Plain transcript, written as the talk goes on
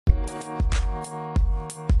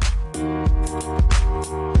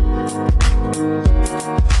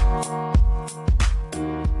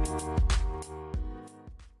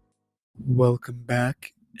Welcome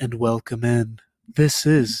back and welcome in. This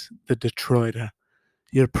is the Detroiter,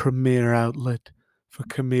 your premier outlet for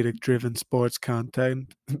comedic-driven sports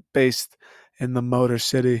content based in the Motor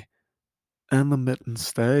City and the Mitten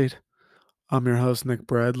State. I'm your host, Nick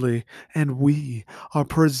Bradley, and we are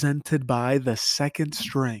presented by the Second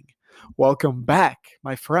String. Welcome back,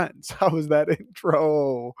 my friends. How was that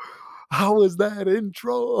intro? How was that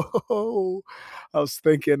intro? I was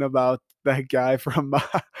thinking about that guy from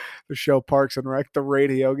the show Parks and Rec, the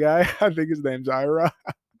radio guy. I think his name's Ira.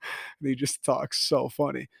 And he just talks so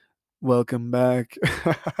funny. Welcome back.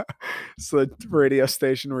 It's the radio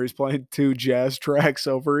station where he's playing two jazz tracks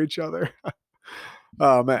over each other.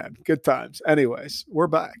 Oh, man. Good times. Anyways, we're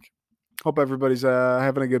back. Hope everybody's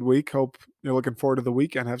having a good week. Hope you're looking forward to the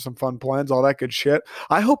weekend. Have some fun plans, all that good shit.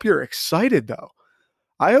 I hope you're excited, though.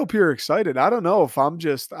 I hope you're excited. I don't know if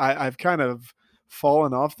I've kind of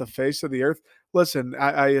fallen off the face of the earth. Listen,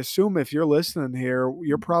 I assume if you're listening here,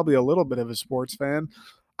 you're probably a little bit of a sports fan.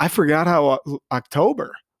 I forgot how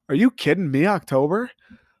October. Are you kidding me? October?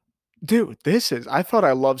 Dude, I thought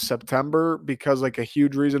I loved September because like a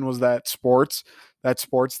huge reason was that sports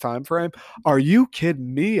time frame. Are you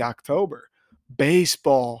kidding me? October.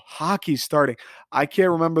 Baseball, hockey starting. I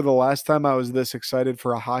can't remember the last time I was this excited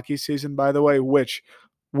for a hockey season, by the way, which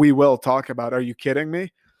we will talk about. Are you kidding me?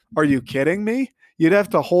 Are you kidding me? You'd have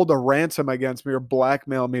to hold a ransom against me or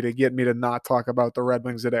blackmail me to get me to not talk about the Red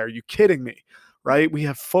Wings today. Are you kidding me? Right? We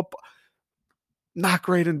have football. Not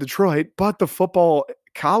great in Detroit, but the football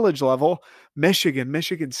college level,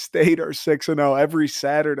 Michigan State are 6-0 every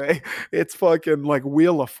Saturday. It's fucking like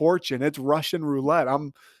Wheel of Fortune. It's Russian roulette.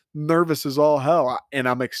 I'm nervous as all hell, and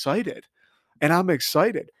I'm excited.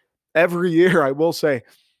 Every year, I will say,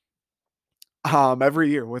 every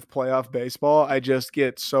year with playoff baseball, I just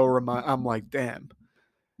get so I'm like, damn,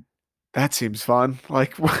 that seems fun.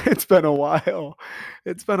 Like, it's been a while.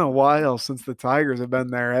 It's been a while since the Tigers have been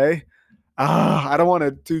there, eh? I don't want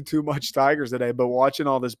to do too much Tigers today, but watching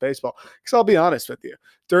all this baseball, because I'll be honest with you,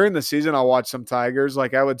 during the season, I'll watch some Tigers.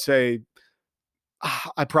 Like, I would say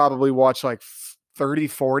I probably watched like 30,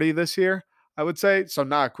 40 this year, I would say. So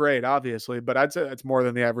not great, obviously, but I'd say that's more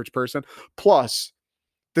than the average person. Plus,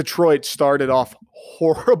 Detroit started off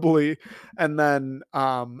horribly. And then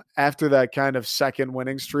after that kind of second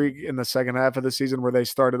winning streak in the second half of the season where they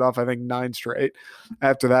started off, I think 9 straight,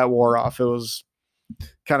 after that wore off, it was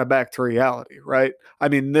kind of back to reality, right? I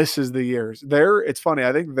mean, this is the years. It's funny.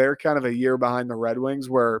 I think they're kind of a year behind the Red Wings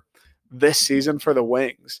where this season for the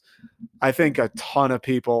Wings, I think a ton of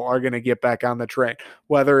people are going to get back on the train,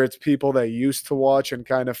 whether it's people that used to watch and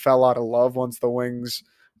kind of fell out of love once the Wings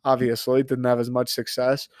obviously didn't have as much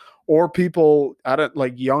success, or people,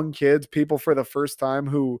 like young kids, people for the first time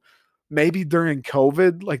who maybe during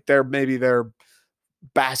COVID, like they're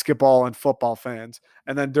basketball and football fans.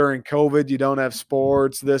 And then during COVID, you don't have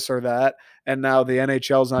sports, this or that. And now the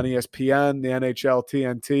NHL's on ESPN, the NHL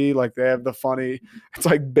TNT, like they have the funny, it's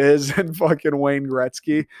like Biz and fucking Wayne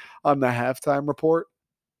Gretzky on the halftime report.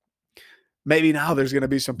 Maybe now there's going to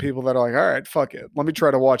be some people that are like, all right, fuck it. Let me try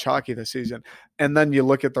to watch hockey this season. And then you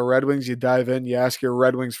look at the Red Wings, you dive in, you ask your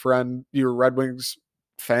Red Wings friend, your Red Wings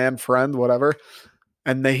fan friend, whatever.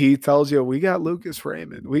 And he tells you, we got Lucas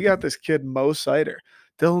Raymond. We got this kid, Mo Sider.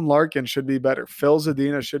 Dylan Larkin should be better. Phil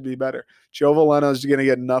Zadina should be better. Joe Veleno is going to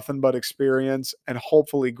get nothing but experience and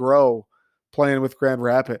hopefully grow playing with Grand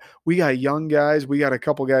Rapids. We got young guys. We got a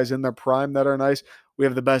couple guys in their prime that are nice. We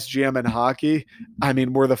have the best GM in hockey. I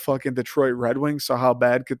mean, we're the fucking Detroit Red Wings, so how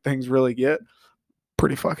bad could things really get?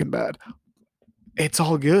 Pretty fucking bad. It's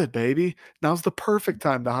all good, baby. Now's the perfect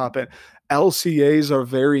time to hop in. LCA's a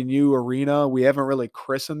very new arena. We haven't really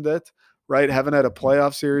christened it, right? Haven't had a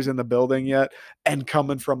playoff series in the building yet. And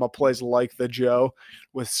coming from a place like the Joe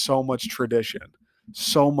with so much tradition,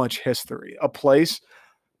 so much history, a place,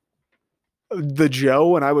 the Joe,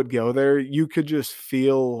 when I would go there, you could just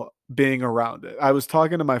feel being around it. I was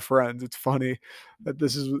talking to my friends. It's funny that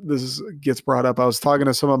this gets brought up. I was talking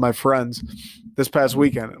to some of my friends this past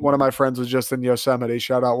weekend. One of my friends was just in Yosemite.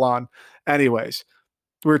 Shout out Lon. Anyways,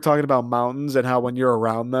 we were talking about mountains and how when you're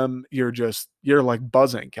around them, you're like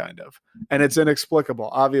buzzing kind of. And it's inexplicable.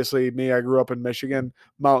 Obviously, I grew up in Michigan.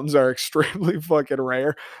 Mountains are extremely fucking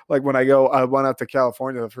rare. Like when I went out to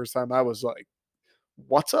California the first time, I was like,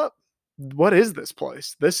 what's up? What is this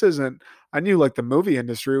place? This isn't, I knew like the movie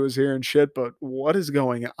industry was here and shit, but what is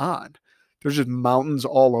going on? There's just mountains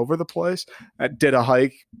all over the place. I did a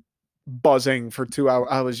hike buzzing for 2 hours.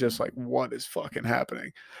 I was just like, what is fucking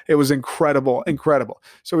happening? It was incredible, incredible.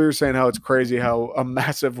 So we were saying how it's crazy how a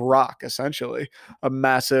massive rock, essentially, a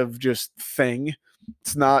massive just thing,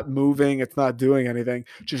 it's not moving, it's not doing anything,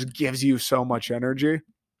 just gives you so much energy.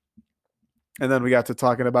 And then we got to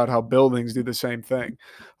talking about how buildings do the same thing.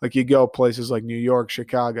 Like you go places like New York,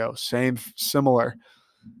 Chicago, same, similar.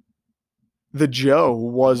 The Joe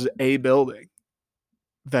was a building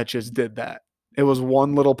that just did that. It was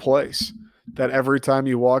one little place that every time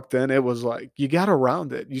you walked in, it was like you got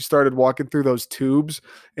around it. You started walking through those tubes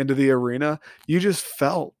into the arena. You just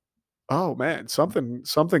felt, oh man, something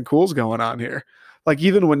cool's going on here. Like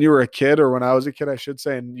even when you were a kid, or when I was a kid, I should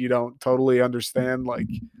say, and you don't totally understand like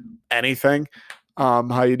anything,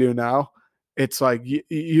 how you do now. It's like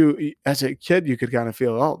you as a kid, you could kind of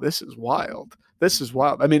feel, oh, this is wild. This is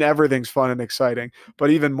wild. I mean, everything's fun and exciting, but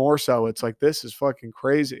even more so, it's like this is fucking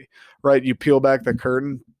crazy, right? You peel back the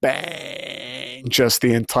curtain, bang, just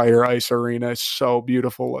the entire ice arena is so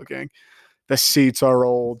beautiful looking. The seats are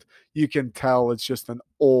old. You can tell it's just an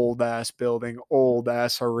old ass building, old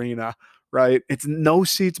ass arena, right? It's no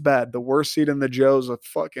seats bad. The worst seat in the Joe's a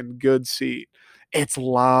fucking good seat. It's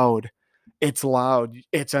loud. It's loud.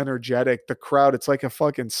 It's energetic. The crowd, it's like a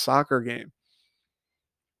fucking soccer game.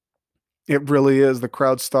 It really is. The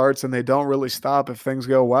crowd starts and they don't really stop if things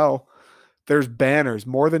go well. There's banners,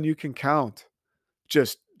 more than you can count.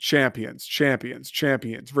 Just champions, champions,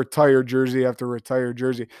 champions, retired jersey after retired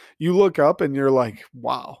jersey. You look up and you're like,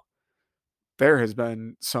 wow, there has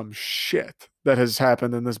been some shit that has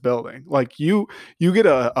happened in this building. Like you get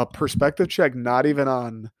a perspective check, not even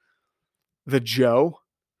on the Joe,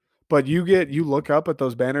 but you look up at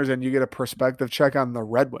those banners and you get a perspective check on the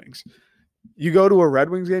Red Wings. You go to a Red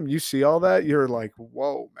Wings game, you see all that, you're like,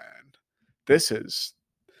 whoa, man, this is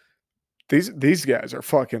these guys are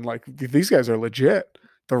fucking like these guys are legit.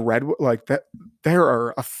 The red like that, there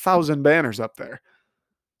are 1,000 banners up there.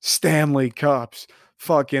 Stanley Cups,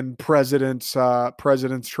 fucking president's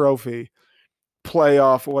trophy,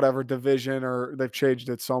 playoff, whatever division, or they've changed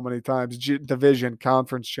it so many times. Division,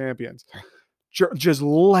 conference champions, just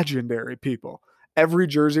legendary people. Every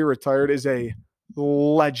jersey retired is a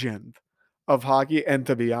legend of hockey. And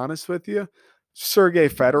to be honest with you, Sergei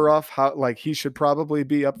Fedorov, how like he should probably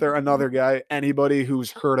be up there. Another guy, anybody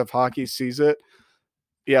who's heard of hockey sees it.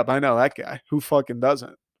 Yep, I know that guy. Who fucking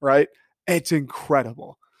doesn't, right? It's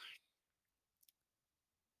incredible.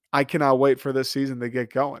 I cannot wait for this season to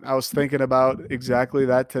get going. I was thinking about exactly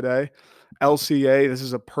that today. LCA, this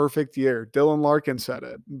is a perfect year. Dylan Larkin said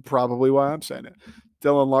it, probably why I'm saying it.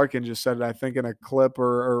 Dylan Larkin just said it, I think, in a clip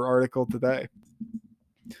or article today.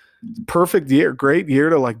 Perfect year, great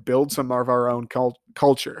year to like build some of our own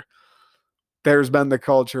culture. There's been the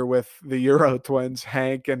culture with the Euro twins,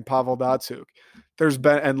 Hank and Pavel Datsuk. There's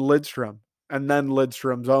been, and Lidstrom, and then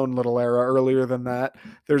Lidstrom's own little era earlier than that.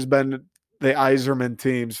 There's been the Yzerman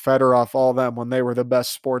teams, Fedorov, all them when they were the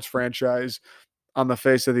best sports franchise on the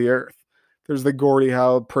face of the earth. There's the Gordie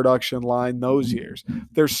Howe production line those years.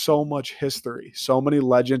 There's so much history, so many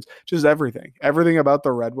legends, just everything. Everything about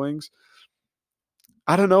the Red Wings.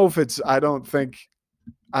 I don't know if it's I don't think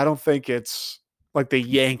it's like the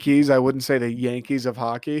Yankees. I wouldn't say the Yankees of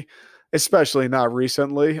hockey, especially not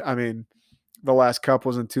recently. I mean, the last cup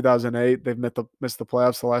was in 2008. They've missed the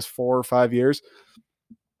playoffs the last 4 or 5 years.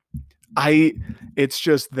 It's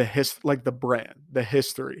just like the brand, the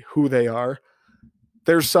history, who they are.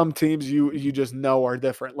 There's some teams you just know are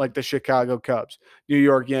different, like the Chicago Cubs, New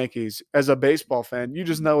York Yankees. As a baseball fan, you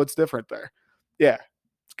just know it's different there. Yeah,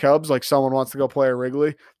 Cubs, like someone wants to go play at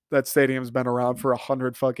Wrigley. That stadium's been around for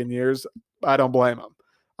 100 fucking years. I don't blame them.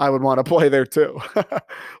 I would want to play there too.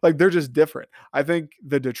 Like they're just different. I think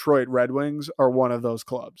the Detroit Red Wings are one of those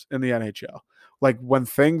clubs in the NHL. Like when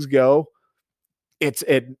things go,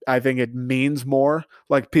 I think it means more.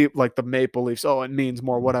 Like people like the Maple Leafs, oh, it means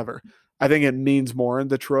more, whatever. I think it means more in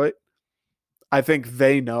Detroit. I think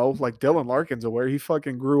they know, like Dylan Larkin's aware. He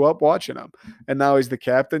fucking grew up watching them. And now he's the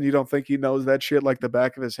captain. You don't think he knows that shit like the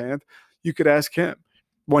back of his hand? You could ask him.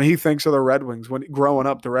 When he thinks of the Red Wings, when growing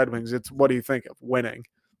up the Red Wings, it's what do you think of? Winning,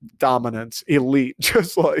 dominance, elite,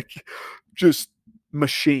 just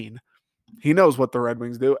machine. He knows what the Red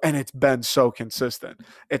Wings do, and it's been so consistent.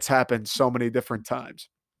 It's happened so many different times.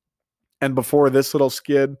 And before this little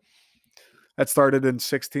skid that started in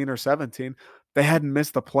 16 or 17, they hadn't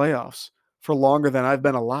missed the playoffs for longer than I've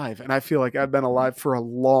been alive. And I feel like I've been alive for a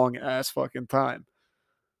long ass fucking time.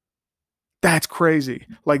 That's crazy.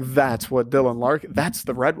 Like, that's what Dylan Larkin, that's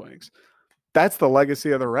the Red Wings. That's the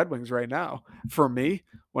legacy of the Red Wings right now. For me,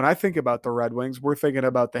 when I think about the Red Wings, we're thinking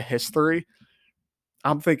about the history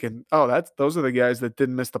I'm thinking, oh, those are the guys that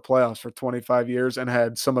didn't miss the playoffs for 25 years and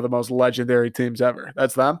had some of the most legendary teams ever.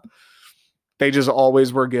 That's them. They just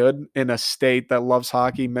always were good in a state that loves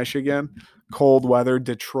hockey, Michigan, cold weather,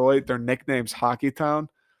 Detroit. Their nickname's HockeyTown.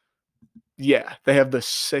 Yeah, they have the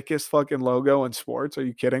sickest fucking logo in sports. Are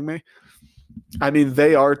you kidding me? I mean,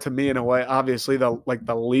 they are to me in a way. Obviously,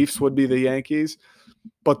 the Leafs would be the Yankees,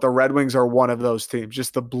 but the Red Wings are one of those teams,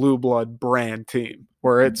 just the blue blood brand team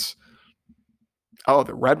where it's oh,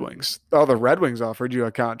 the Red Wings. Oh, the Red Wings offered you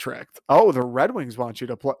a contract. Oh, the Red Wings want you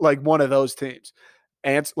to play like one of those teams.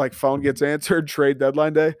 Like phone gets answered, trade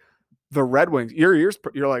deadline day. The Red Wings,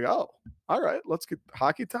 you're like, oh, all right, let's get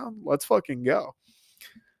Hockey Town. Let's fucking go.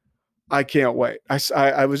 I can't wait.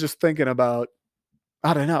 I was just thinking about,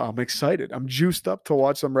 I don't know. I'm excited. I'm juiced up to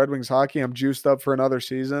watch some Red Wings hockey. I'm juiced up for another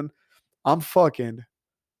season. I'm fucking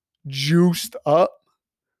juiced up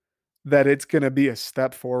that it's going to be a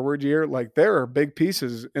step forward year. Like there are big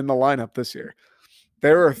pieces in the lineup this year.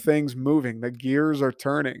 There are things moving. The gears are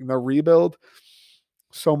turning. The rebuild,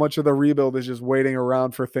 so much of the rebuild is just waiting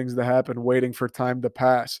around for things to happen, waiting for time to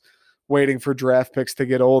pass, waiting for draft picks to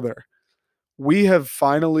get older. We have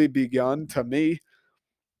finally begun, to me,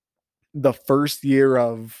 the first year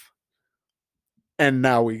of and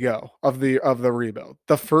now we go of the rebuild.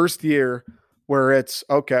 The first year where it's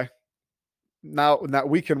okay, now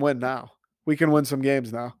we can win now. We can win some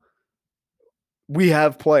games now. We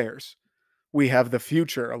have players. We have the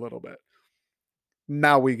future a little bit.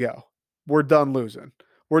 Now we go. We're done losing.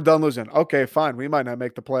 We're done losing. Okay, fine. We might not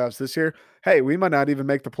make the playoffs this year. Hey, we might not even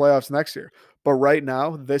make the playoffs next year. But right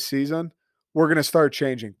now, this season, we're going to start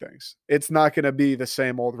changing things. It's not going to be the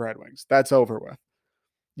same old Red Wings. That's over with.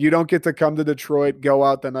 You don't get to come to Detroit, go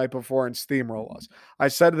out the night before and steamroll us. I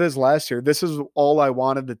said this last year. This is all I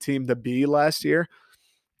wanted the team to be last year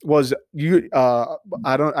was you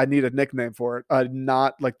I need a nickname for it.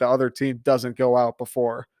 Not like the other team doesn't go out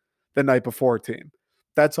before the night before team.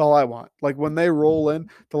 That's all I want. Like when they roll in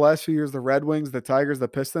the last few years, the Red Wings, the Tigers, the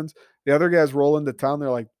Pistons, the other guys roll into town. They're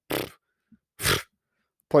like,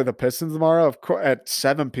 play the Pistons tomorrow at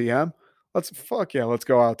 7 p.m. Let's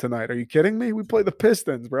go out tonight. Are you kidding me? We play the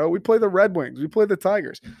Pistons, bro. We play the Red Wings. We play the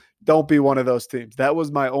Tigers. Don't be one of those teams. That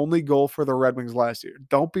was my only goal for the Red Wings last year.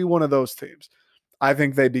 Don't be one of those teams. I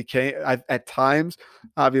think they became at times,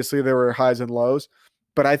 obviously there were highs and lows,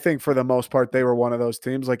 but I think for the most part they were one of those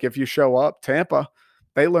teams. Like if you show up, Tampa,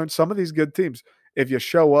 they learned some of these good teams. If you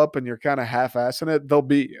show up and you're kind of half-assing it, they'll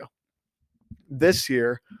beat you. This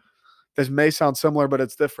year, this may sound similar, but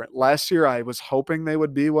it's different. Last year, I was hoping they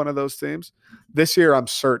would be one of those teams. This year, I'm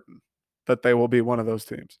certain that they will be one of those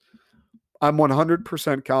teams. I'm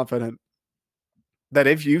 100% confident that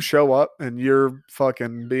if you show up and you're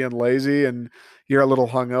fucking being lazy and you're a little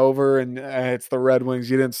hungover and it's the Red Wings,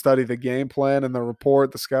 you didn't study the game plan and the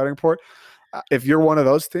scouting report. If you're one of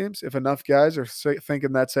those teams, if enough guys are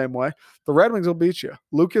thinking that same way, the Red Wings will beat you.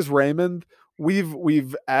 Lucas Raymond,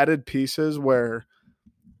 we've added pieces where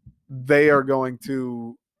they are going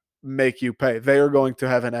to make you pay. They are going to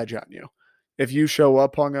have an edge on you. If you show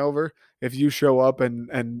up hungover, if you show up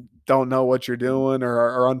and don't know what you're doing or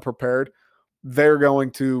are unprepared, they're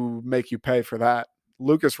going to make you pay for that.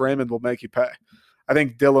 Lucas Raymond will make you pay. I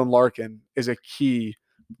think Dylan Larkin is a key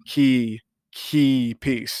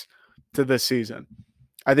piece to this season.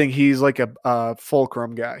 I think he's like a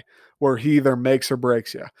fulcrum guy where he either makes or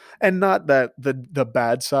breaks you. And not that the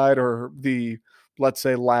bad side or the, let's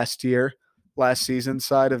say, last season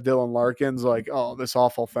side of Dylan Larkin's like, oh, this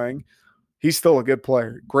awful thing. He's still a good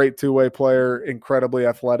player. Great two-way player, incredibly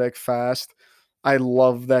athletic, fast. I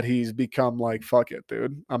love that he's become like, fuck it,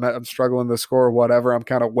 dude. I'm struggling to score, whatever. I'm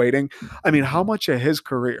kind of waiting. I mean, how much of his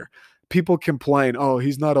career? People complain, oh,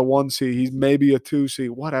 he's not a 1C. He's maybe a 2C,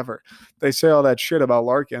 whatever. They say all that shit about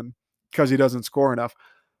Larkin because he doesn't score enough.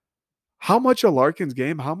 How much of Larkin's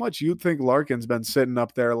game, how much you think Larkin's been sitting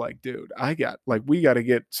up there like, dude, we got to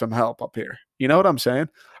get some help up here. You know what I'm saying?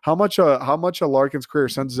 How much of Larkin's career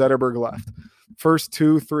since Zetterberg left? First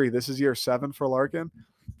 2, 3, this is year 7 for Larkin.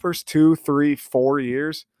 First 2, 3, 4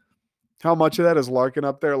 years. How much of that is Larkin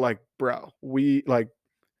up there like, bro, you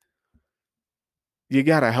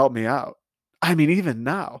got to help me out. I mean, even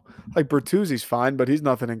now, like Bertuzzi's fine, but he's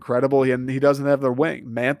nothing incredible. And he doesn't have the wing.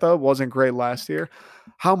 Mantha wasn't great last year.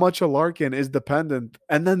 How much of Larkin is dependent?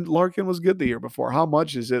 And then Larkin was good the year before. How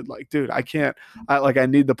much is it like, dude, I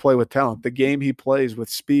need to play with talent. The game he plays with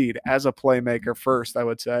speed as a playmaker first, I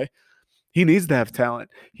would say. He needs to have talent.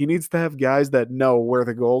 He needs to have guys that know where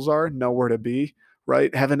the goals are, know where to be,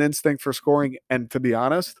 right? Have an instinct for scoring. And to be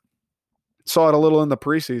honest, saw it a little in the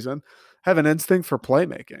preseason, have an instinct for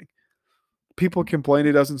playmaking. People complain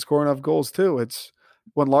he doesn't score enough goals too.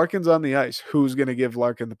 When Larkin's on the ice, who's going to give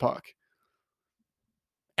Larkin the puck?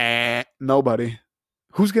 Nobody.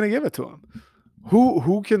 Who's going to give it to him?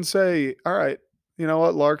 Who can say, all right, you know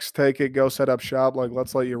what, Larks, take it, go set up shop. Like,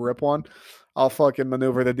 let's let you rip one. I'll fucking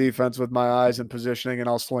maneuver the defense with my eyes and positioning, and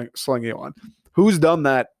I'll sling you one. Who's done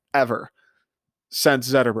that ever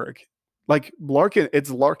since Zetterberg? Like Larkin, it's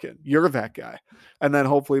Larkin. You're that guy. And then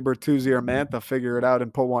hopefully Bertuzzi or Mantha figure it out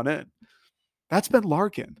and put one in. That's been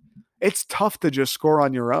Larkin. It's tough to just score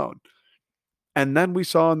on your own. And then we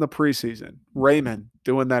saw in the preseason, Raymond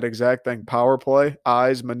doing that exact thing. Power play,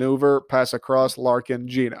 eyes, maneuver, pass across, Larkin,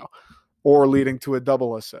 Gino, or leading to a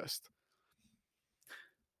double assist.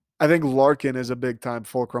 I think Larkin is a big time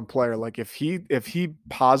fulcrum player. Like if he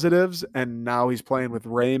positives and now he's playing with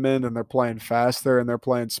Raymond and they're playing faster and they're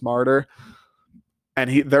playing smarter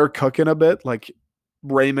and they're cooking a bit, like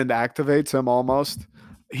Raymond activates him almost.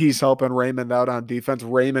 He's helping Raymond out on defense.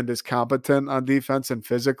 Raymond is competent on defense and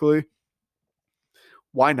physically.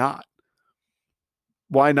 Why not?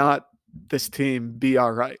 Why not this team be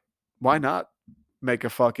all right? Why not make a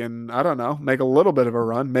fucking, I don't know, make a little bit of a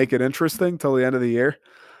run, make it interesting till the end of the year?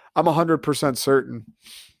 I'm 100% certain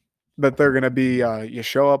that they're going to be, you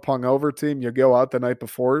show up hungover team, you go out the night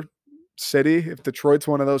before city. If Detroit's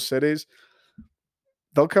one of those cities,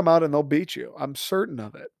 they'll come out and they'll beat you. I'm certain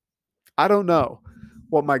of it. I don't know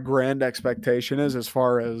what my grand expectation is as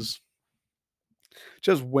far as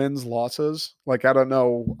just wins, losses. Like, I don't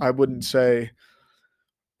know. I wouldn't say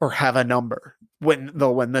or have a number when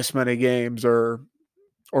they'll win this many games or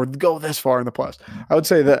go this far in the playoffs. I would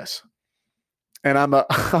say this, and I'm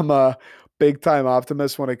a big time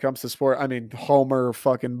optimist when it comes to sport. I mean, homer,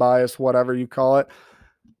 fucking bias, whatever you call it.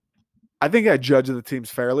 I think I judge the teams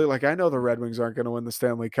fairly. Like, I know the Red Wings aren't going to win the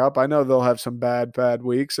Stanley Cup. I know they'll have some bad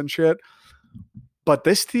weeks and shit. But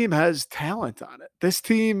this team has talent on it. This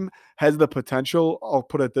team has the potential, I'll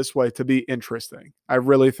put it this way, to be interesting. I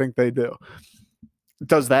really think they do.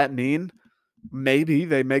 Does that mean maybe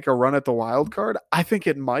they make a run at the wild card? I think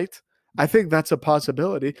it might. I think that's a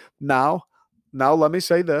possibility. Now let me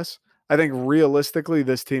say this. I think realistically,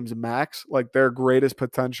 this team's max, like their greatest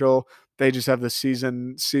potential, they just have the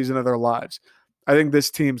season of their lives. I think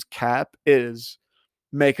this team's cap is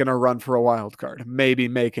making a run for a wild card, maybe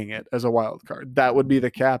making it as a wild card. That would be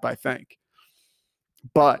the cap, I think.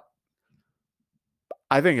 But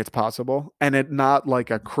I think it's possible, and it not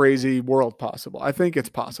like a crazy world possible. I think it's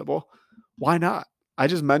possible. Why not? I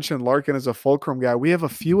just mentioned Larkin as a fulcrum guy. We have a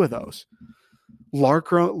few of those.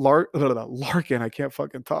 Larkin, I can't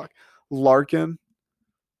fucking talk. Larkin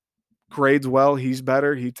grades well. He's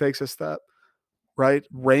better. He takes a step, right?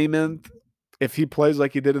 Raymond, if he plays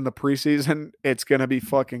like he did in the preseason, it's going to be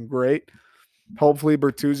fucking great. Hopefully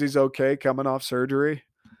Bertuzzi's okay coming off surgery.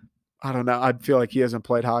 I don't know. I feel like he hasn't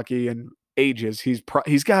played hockey in ages. He's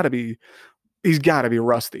got to be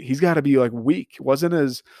rusty. He's got to be like weak. Was it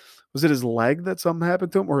his leg that something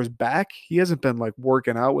happened to him or his back? He hasn't been like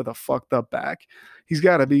working out with a fucked up back. He's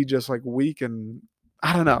got to be just like weak, and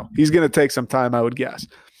I don't know. He's going to take some time, I would guess.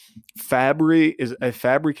 Fabry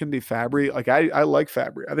can be Fabry. Like I like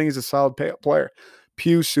Fabry. I think he's a solid player.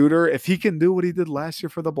 Pew Suter, if he can do what he did last year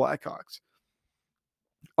for the Blackhawks,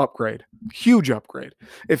 upgrade, huge upgrade.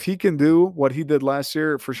 If he can do what he did last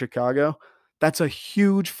year for Chicago, that's a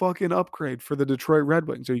huge fucking upgrade for the Detroit Red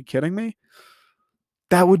Wings. Are you kidding me?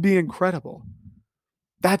 That would be incredible.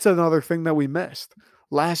 That's another thing that we missed.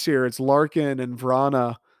 Last year, it's Larkin and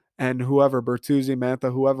Vrana and whoever, Bertuzzi,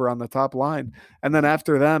 Mantha, whoever on the top line. And then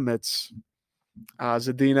after them, it's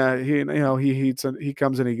Zadina. He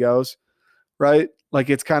comes and he goes, right?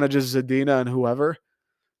 Like it's kind of just Zadina and whoever,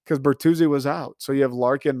 because Bertuzzi was out. So you have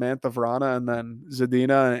Larkin, Mantha, Vrana, and then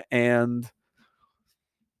Zadina, and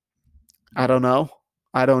I don't know.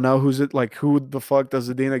 Who the fuck does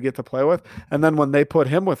Zadina get to play with? And then when they put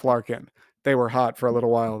him with Larkin, they were hot for a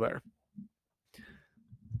little while there.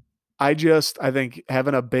 I think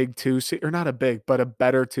having a big 2C, or not a big, but a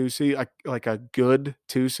better 2C, like a good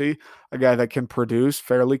 2C, a guy that can produce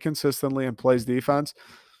fairly consistently and plays defense,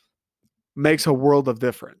 makes a world of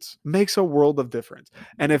difference.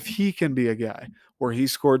 And if he can be a guy where he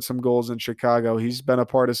scored some goals in Chicago, he's been a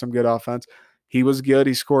part of some good offense. He was good.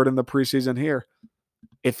 He scored in the preseason here.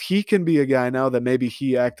 If he can be a guy now that maybe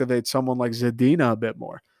he activates someone like Zadina a bit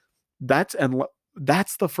more, that's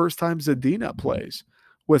the first time Zadina plays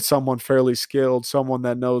with someone fairly skilled, someone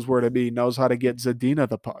that knows where to be, knows how to get Zadina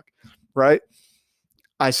the puck, right?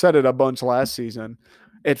 I said it a bunch last season.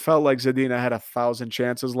 It felt like Zadina had 1,000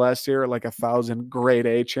 chances last year, like 1,000 grade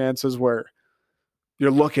A chances where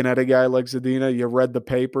you're looking at a guy like Zadina, you read the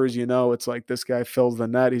papers, it's like this guy fills the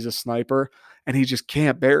net, he's a sniper, and he just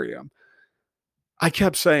can't bury him. I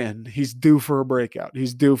kept saying he's due for a breakout.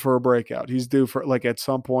 He's due for a breakout. He's due for, like, at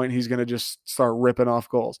some point he's going to just start ripping off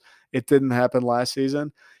goals. It didn't happen last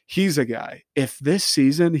season. He's a guy. If this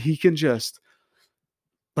season he can just,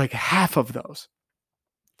 like, half of those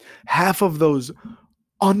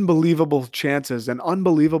unbelievable chances and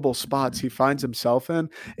unbelievable spots he finds himself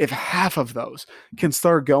in, if half of those can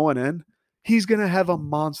start going in, he's going to have a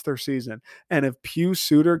monster season. And if Pew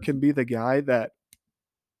Suter can be the guy that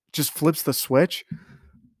just flips the switch,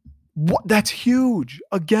 that's huge.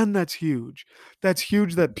 Again, that's huge. That's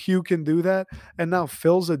huge that Pew can do that. And now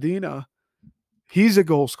Phil Zadina, he's a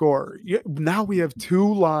goal scorer. Now we have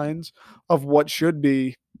two lines of what should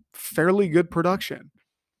be fairly good production.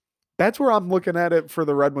 That's where I'm looking at it for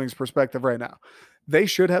the Red Wings perspective right now. They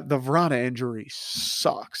should have, the Vrana injury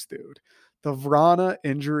sucks, dude. The Vrana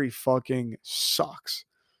injury fucking sucks.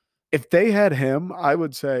 If they had him, I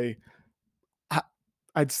would say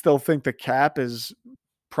I'd still think the Cap is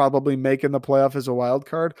probably making the playoff as a wild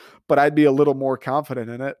card, but I'd be a little more confident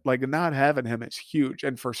in it. Like, not having him is huge,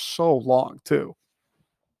 and for so long too.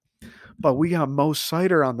 But we got Mo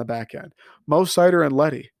Seider on the back end. Mo Seider and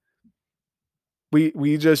Letty.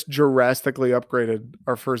 We just drastically upgraded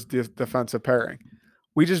our first defensive pairing.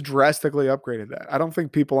 We just drastically upgraded that. I don't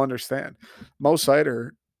think people understand. Mo Seider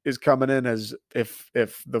is coming in as, if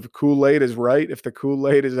the Kool-Aid is right, if the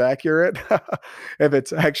Kool-Aid is accurate, if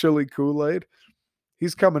it's actually Kool-Aid,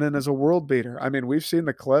 he's coming in as a world beater. I mean, we've seen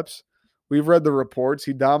the clips. We've read the reports.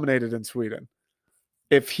 He dominated in Sweden.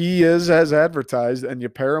 If he is as advertised and you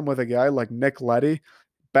pair him with a guy like Nick Leddy,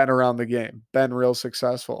 been around the game, been real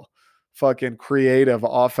successful, fucking creative,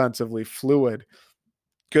 offensively fluid,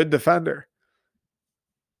 good defender.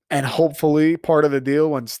 And hopefully part of the deal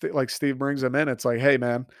when Steve brings him in, it's like, hey,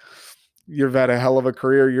 man, you've had a hell of a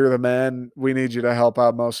career. You're the man. We need you to help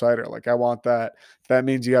out Mo Seider. Like, I want that. That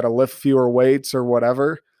means you got to lift fewer weights or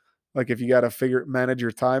whatever. Like, if you got to manage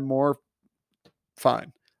your time more,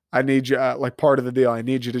 fine. I need you, like, part of the deal, I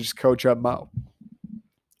need you to just coach up Mo.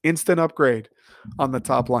 Instant upgrade on the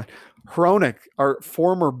top line. Hronik, our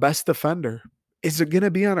former best defender, is going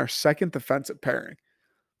to be on our second defensive pairing.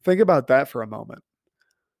 Think about that for a moment.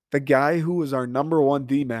 The guy who was our number one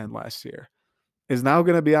D-man last year is now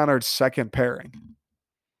going to be on our second pairing.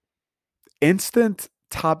 Instant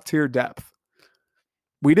top-tier depth.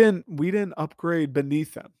 We didn't upgrade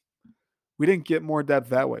beneath him. We didn't get more depth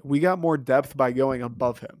that way. We got more depth by going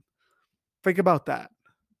above him. Think about that.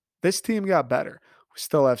 This team got better. We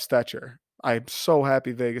still have Stetcher. I'm so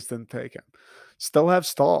happy Vegas didn't take him. Still have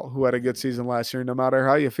Stahl, who had a good season last year, no matter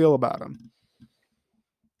how you feel about him.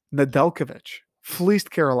 Nedeljkovic fleeced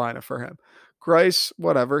Carolina for him. Grice,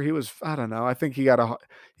 whatever. He was, I don't know. I think he got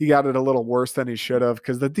it a little worse than he should have,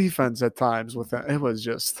 because the defense at times with it was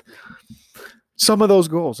just some of those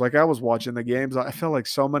goals. Like, I was watching the games, I felt like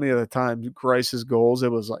so many of the time Grice's goals,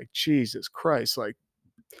 it was like, Jesus Christ, like,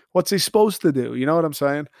 what's he supposed to do? You know what I'm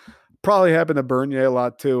saying? Probably happened to Bernier a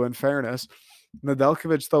lot too, in fairness.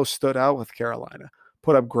 Nedeljkovic, though, stood out with Carolina,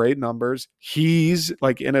 put up great numbers. He's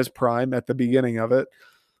like in his prime at the beginning of it.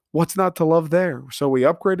 What's not to love there? So we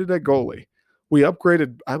upgraded at goalie. We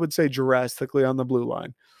upgraded, I would say, drastically on the blue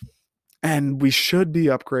line. And we should be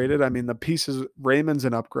upgraded. I mean, the pieces, Raymond's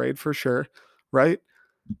an upgrade for sure, right?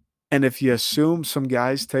 And if you assume some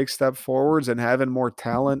guys take step forwards and having more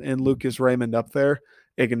talent in Lucas Raymond up there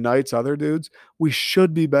ignites other dudes, we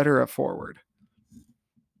should be better at forward.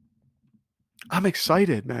 I'm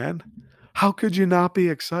excited, man. How could you not be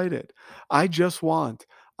excited? I'm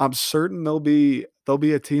certain there'll be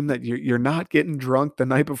a team that you're not getting drunk the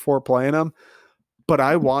night before playing them, but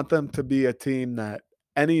I want them to be a team that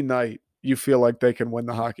any night you feel like they can win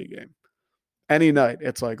the hockey game. Any night,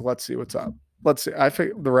 it's like, let's see what's up. Let's see. I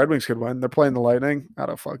think the Red Wings could win. They're playing the Lightning. I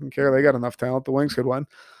don't fucking care. They got enough talent. The Wings could win.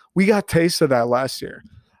 We got taste of that last year.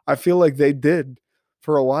 I feel like they did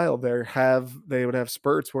for a while there. They would have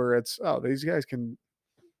spurts where it's, oh, these guys can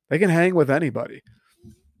hang with anybody.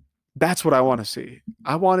 That's what I want to see.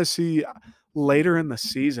 I want to see later in the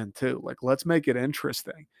season too. Like, let's make it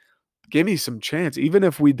interesting. Give me some chance. Even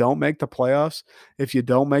if we don't make the playoffs, if you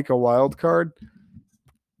don't make a wild card,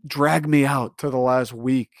 drag me out to the last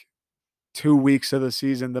week, 2 weeks of the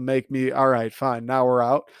season to make me, all right, fine, now we're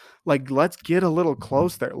out. Like, let's get a little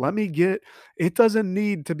close there. It doesn't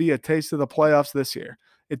need to be a taste of the playoffs this year.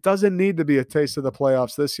 It doesn't need to be a taste of the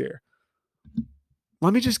playoffs this year.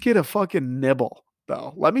 Let me just get a fucking nibble,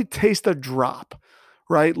 though. Let me taste a drop,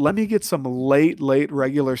 right? Let me get some late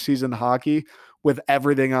regular season hockey with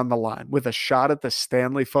everything on the line, with a shot at the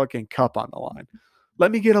Stanley fucking Cup on the line.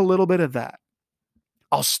 Let me get a little bit of that.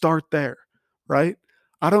 I'll start there, right?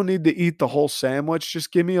 I don't need to eat the whole sandwich.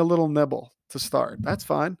 Just give me a little nibble to start. That's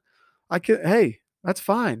fine. Hey, that's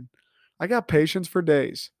fine. I got patience for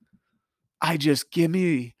days. I just give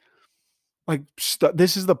me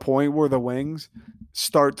this is the point where the wings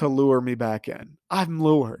start to lure me back in. I'm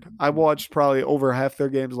lured. I watched probably over half their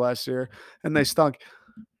games last year and they stunk.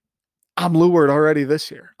 I'm lured already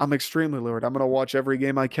this year. I'm extremely lured. I'm going to watch every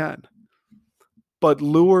game I can. But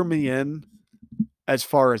lure me in as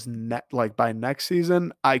far as by next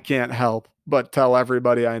season, I can't help but tell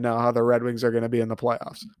everybody I know how the Red Wings are going to be in the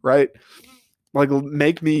playoffs, right? Like,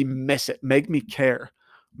 make me miss it. Make me care.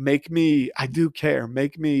 I do care.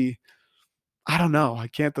 I don't know. I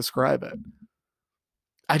can't describe it.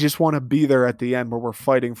 I just want to be there at the end where we're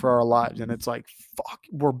fighting for our lives. And it's like, fuck,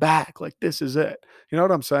 we're back. Like, this is it. You know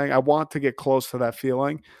what I'm saying? I want to get close to that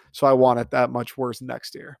feeling. So I want it that much worse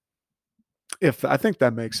next year. If I think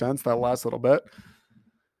that makes sense, that last little bit.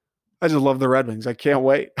 I just love the Red Wings. I can't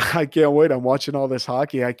wait. I can't wait. I'm watching all this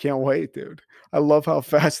hockey. I can't wait, dude. I love how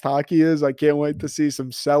fast hockey is. I can't wait to see some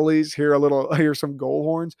sellies, hear some goal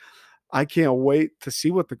horns. I can't wait to see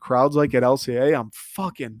what the crowd's like at LCA. I'm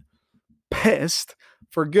fucking pissed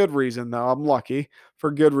for good reason, though. I'm lucky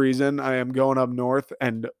for good reason. I am going up north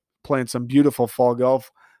and playing some beautiful fall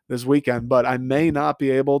golf this weekend, but I may not be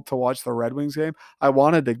able to watch the Red Wings game. I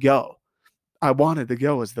wanted to go.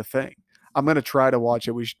 Is the thing. I'm going to try to watch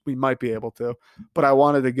it. We might be able to, but I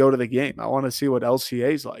wanted to go to the game. I want to see what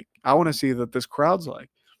LCA's like. I want to see that this crowd's like.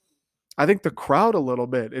 I think the crowd a little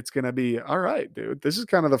bit, it's going to be, all right, dude, this is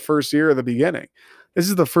kind of the first year of the beginning. This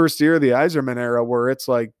is the first year of the Yzerman era where it's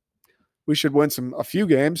like, we should win a few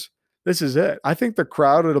games. This is it. I think the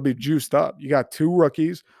crowd, it'll be juiced up. You got two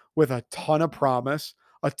rookies with a ton of promise,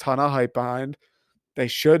 a ton of hype behind. They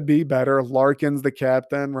should be better. Larkin's the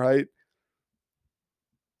captain, right?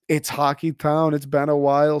 It's HockeyTown. It's been a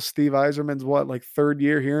while. Steve Yzerman's third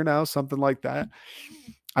year here now, something like that.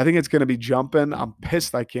 I think it's going to be jumping. I'm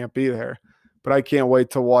pissed I can't be there, but I can't wait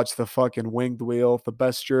to watch the fucking winged wheel, the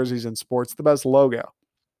best jerseys in sports, the best logo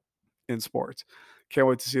in sports. Can't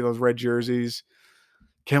wait to see those red jerseys.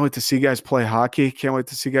 Can't wait to see guys play hockey. Can't wait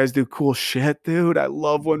to see guys do cool shit, dude. I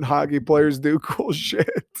love when hockey players do cool shit.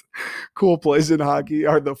 Cool plays in hockey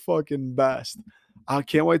are the fucking best. I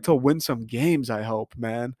can't wait to win some games, I hope,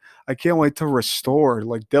 man. I can't wait to restore,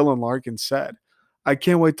 like Dylan Larkin said. I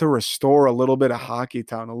can't wait to restore a little bit of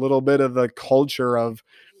HockeyTown, a little bit of the culture of,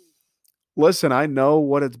 listen, I know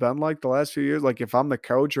what it's been like the last few years. Like if I'm the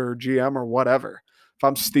coach or GM or whatever, if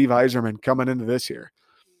I'm Steve Yzerman coming into this year,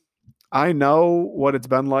 I know what it's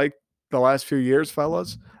been like the last few years,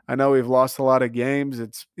 fellas. I know we've lost a lot of games.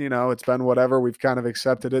 It's been whatever. We've kind of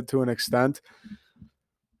accepted it to an extent.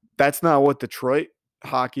 That's not what Detroit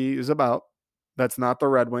hockey is about. That's not the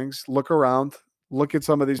Red Wings. Look around. Look at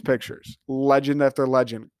some of these pictures. Legend after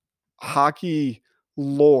legend. Hockey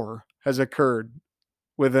lore has occurred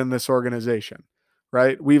within this organization,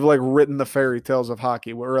 right? We've written the fairy tales of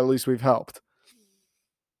hockey, or at least we've helped.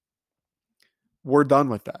 We're done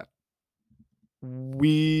with that.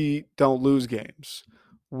 We don't lose games.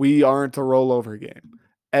 We aren't a rollover game.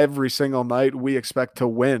 Every single night, we expect to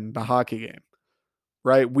win the hockey game,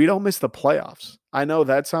 right? We don't miss the playoffs. I know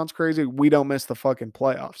that sounds crazy. We don't miss the fucking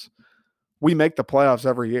playoffs. We make the playoffs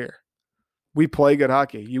every year. We play good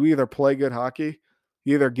hockey. You either play good hockey,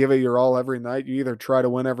 you either give it your all every night, you either try to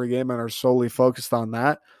win every game and are solely focused on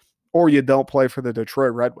that, or you don't play for the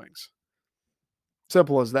Detroit Red Wings.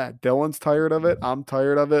 Simple as that. Dylan's tired of it. I'm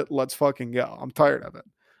tired of it. Let's fucking go. I'm tired of it.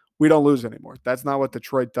 We don't lose anymore. That's not what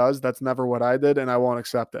Detroit does. That's never what I did, and I won't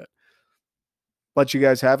accept it. Let you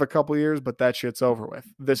guys have a couple years, but that shit's over with.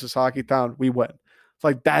 This is HockeyTown. We win. It's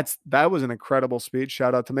like that was an incredible speech.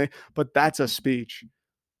 Shout out to me. But that's a speech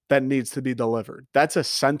that needs to be delivered. That's a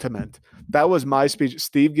sentiment. That was my speech.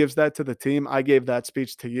 Steve gives that to the team. I gave that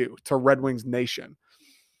speech to you, to Red Wings Nation.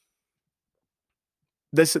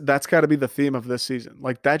 That's got to be the theme of this season.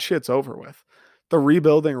 Like that shit's over with. The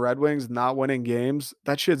rebuilding Red Wings not winning games,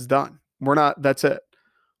 that shit's done. That's it.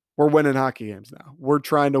 We're winning hockey games now. We're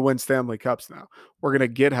trying to win Stanley Cups now. We're going to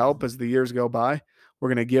get help as the years go by. We're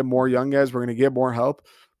going to get more young guys. We're going to get more help.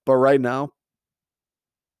 But right now,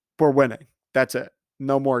 we're winning. That's it.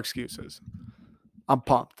 No more excuses. I'm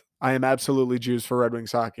pumped. I am absolutely juiced for Red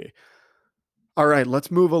Wings hockey. All right, let's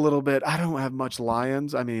move a little bit. I don't have much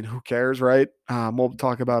Lions. I mean, who cares, right? We'll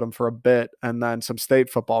talk about them for a bit. And then some state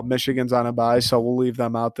football. Michigan's on a bye, so we'll leave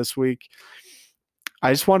them out this week.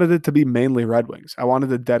 I just wanted it to be mainly Red Wings. I wanted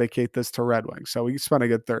to dedicate this to Red Wings. So we spent a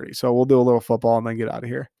good 30. So we'll do a little football and then get out of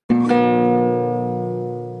here.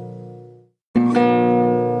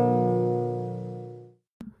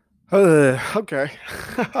 Okay.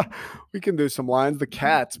 We can do some lines. The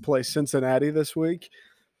Cats play Cincinnati this week.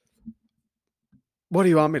 What do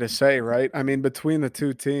you want me to say, right? I mean, between the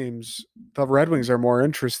two teams, the Red Wings are more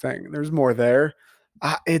interesting. There's more there.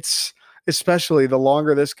 It's especially the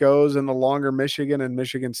longer this goes and the longer Michigan and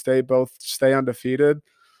Michigan State both stay undefeated,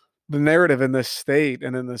 the narrative in this state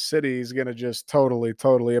and in the city is going to just totally,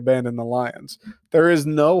 totally abandon the Lions. There is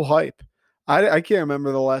no hype. I can't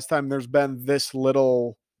remember the last time there's been this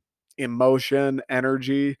little emotion,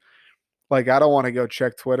 energy. Like, I don't want to go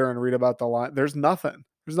check Twitter and read about the line. There's nothing.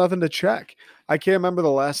 There's nothing to check. I can't remember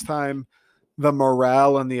the last time the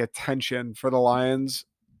morale and the attention for the Lions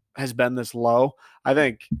has been this low. I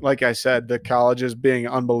think, like I said, the colleges being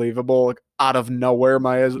unbelievable, like, out of nowhere,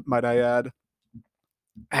 might I add,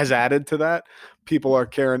 has added to that. People are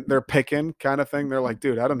caring, they're picking kind of thing. They're like,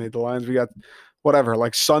 dude, I don't need the Lions. We got whatever.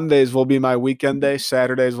 Like, Sundays will be my weekend day.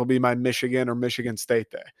 Saturdays will be my Michigan or Michigan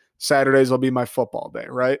State day. Saturdays will be my football day,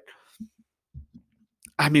 right?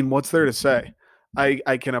 I mean, what's there to say?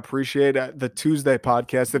 I can appreciate the Tuesday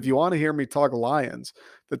podcast. If you want to hear me talk Lions,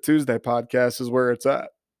 the Tuesday podcast is where it's at,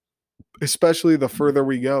 especially the further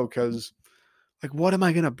we go. Because, like, what am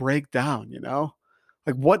I going to break down?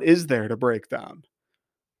 Like, what is there to break down?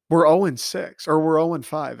 We're 0-6 or we're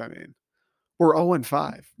 0-5. I mean, we're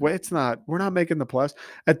 0-5. Well, we're not making the plus.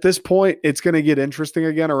 At this point, it's going to get interesting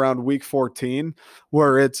again around week 14,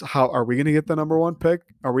 where it's how are we going to get the number one pick?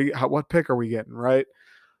 What pick are we getting, right?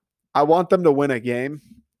 I want them to win a game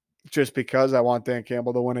just because I want Dan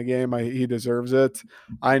Campbell to win a game. He deserves it.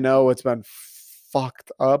 I know it's been fucked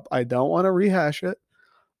up. I don't want to rehash it.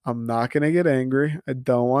 I'm not going to get angry. I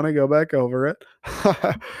don't want to go back over it.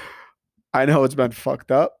 I know it's been fucked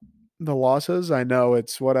up, the losses. I know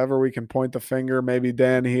it's whatever. We can point the finger, maybe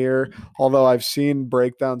Dan here. Although I've seen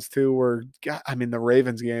breakdowns too where, I mean, the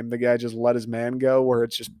Ravens game, the guy just let his man go where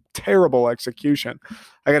it's just terrible execution.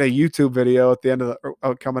 I got a YouTube video at the end of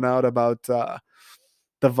the coming out about the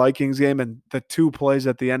Vikings game and the two plays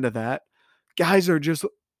at the end of that. Guys are just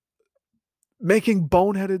making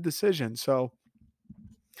boneheaded decisions. So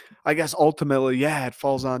I guess ultimately, yeah, it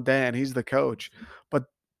falls on Dan. He's the coach, but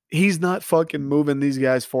he's not fucking moving these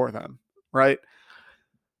guys for them, right?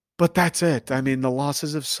 But that's it. I mean, the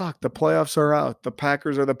losses have sucked. The playoffs are out. The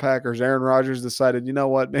Packers are the Packers. Aaron Rodgers decided, you know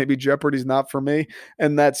what, maybe Jeopardy's not for me,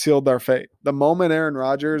 and that sealed our fate. The moment Aaron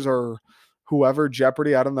Rodgers or whoever,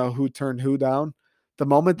 Jeopardy, I don't know who turned who down, the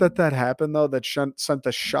moment that happened, though, that sent a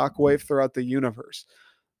shockwave throughout the universe.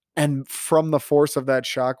 And from the force of that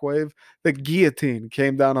shockwave, the guillotine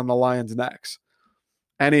came down on the Lions' necks.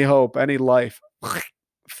 Any hope, any life,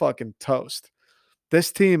 fucking toast.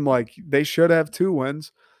 This team, like, they should have 2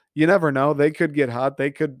 wins. You never know. They could get hot.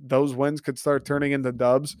 Those wins could start turning into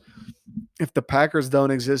dubs. If the Packers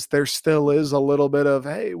don't exist, there still is a little bit of,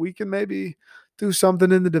 hey, we can maybe do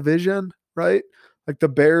something in the division, right? Like the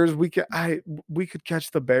Bears, we could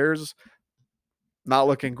catch the Bears. Not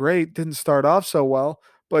looking great. Didn't start off so well,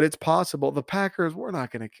 but it's possible. The Packers, we're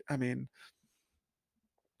not going to, I mean,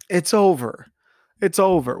 it's over. It's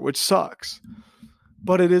over, which sucks.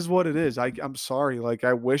 But it is what it is. I'm sorry. Like,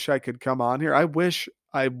 I wish I could come on here. I wish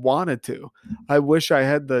I wanted to. I wish I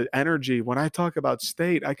had the energy. When I talk about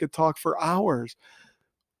state, I could talk for hours.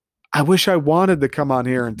 I wish I wanted to come on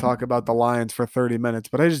here and talk about the Lions for 30 minutes,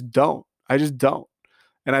 but I just don't. I just don't.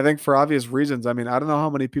 And I think for obvious reasons, I mean, I don't know how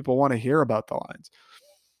many people want to hear about the Lions.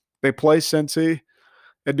 They play Cincy.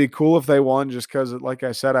 It'd be cool if they won just because, like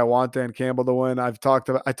I said, I want Dan Campbell to win. I talked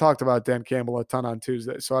about Dan Campbell a ton on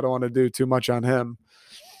Tuesday, so I don't want to do too much on him.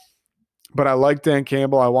 But I like Dan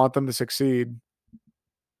Campbell. I want them to succeed.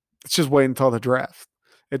 It's just wait until the draft.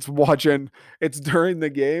 It's during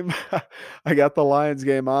the game. I got the Lions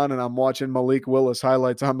game on and I'm watching Malik Willis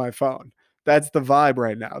highlights on my phone. That's the vibe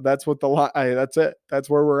right now. That's that's it. That's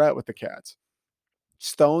where we're at with the Cats.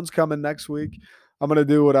 Stone's coming next week. I'm going to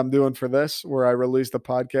do what I'm doing for this, where I release the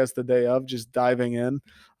podcast the day of, just diving in.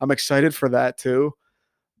 I'm excited for that too.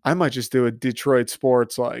 I might just do a Detroit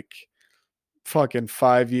sports, like, fucking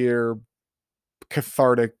 5-year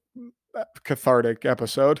cathartic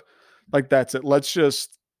episode. Like, that's it. Let's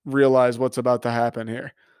just realize what's about to happen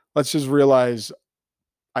here. Let's just realize,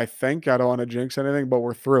 I don't want to jinx anything, but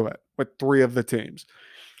we're through it with 3 of the teams.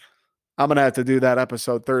 I'm going to have to do that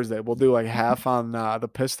episode Thursday. We'll do like half on the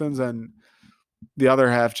Pistons and the other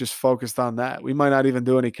half just focused on that. We might not even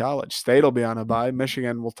do any college. State will be on a bye.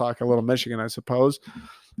 Michigan, we'll talk a little Michigan, I suppose.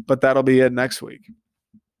 But that'll be it next week.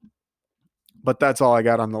 But that's all I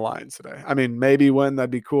got on the Lions today. I mean, maybe win, that'd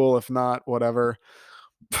be cool. If not, whatever.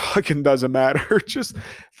 Fucking doesn't matter. Just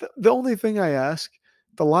the only thing I ask,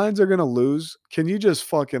 the Lions are going to lose. Can you just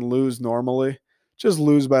fucking lose normally? just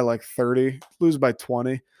lose by like 30, lose by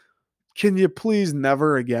 20. Can you please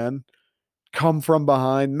never again come from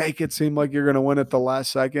behind, make it seem like you're going to win at the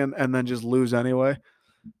last second, and then just lose anyway?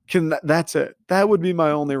 That's it. That would be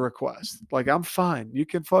my only request. Like, I'm fine. You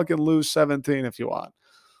can fucking lose 17 if you want.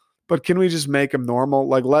 But can we just make them normal?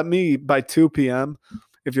 Like, let me, by 2 p.m.,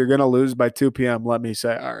 if you're going to lose by 2 p.m., let me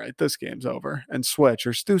say, all right, this game's over and switch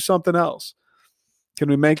or do something else. Can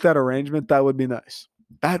we make that arrangement? That would be nice.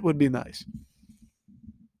 That would be nice.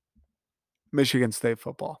 Michigan State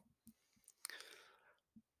football.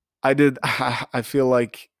 I feel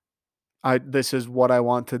like this is what I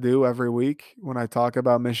want to do every week when I talk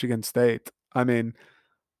about Michigan State. I mean,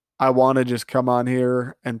 I want to just come on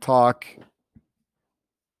here and talk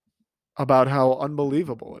about how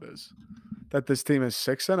unbelievable it is that this team is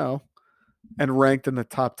 6-0 and ranked in the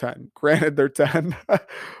top 10. Granted, they're 10,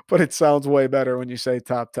 but it sounds way better when you say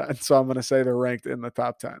top 10. So I'm going to say they're ranked in the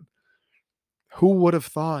top 10. Who would have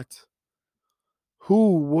thought?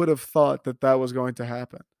 Who would have thought that that was going to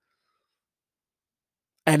happen?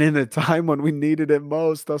 And in a time when we needed it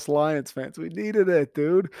most, us Lions fans, we needed it,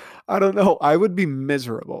 dude. I don't know. I would be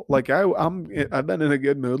miserable. Like I've been in a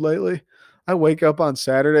good mood lately. I wake up on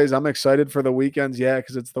Saturdays. I'm excited for the weekends, yeah,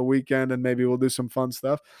 because it's the weekend and maybe we'll do some fun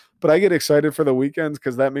stuff. But I get excited for the weekends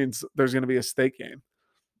because that means there's going to be a state game.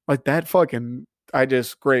 Like that fucking, I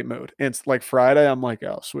just great mood. And it's like Friday. I'm like,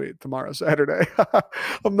 oh sweet, tomorrow's Saturday.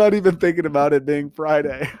 I'm not even thinking about it being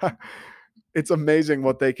Friday. It's amazing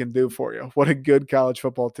what they can do for you. What a good college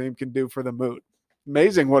football team can do for the mood.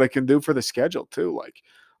 Amazing what it can do for the schedule too. Like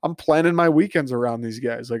I'm planning my weekends around these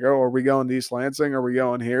guys. Like, oh, are we going to East Lansing? Are we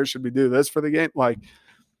going here? Should we do this for the game? Like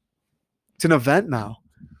it's an event now.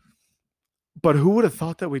 But who would have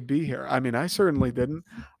thought that we'd be here? I mean, I certainly didn't.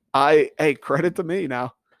 Hey, credit to me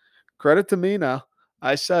now. Credit to me now.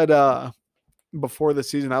 I said before the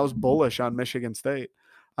season I was bullish on Michigan State.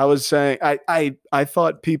 I was saying I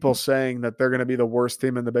thought people saying that they're going to be the worst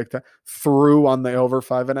team in the Big Ten threw on the over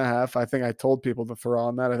 5.5. I think I told people to throw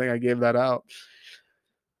on that. I think I gave that out.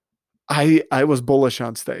 I was bullish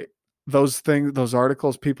on State. Those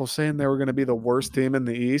articles, people saying they were going to be the worst team in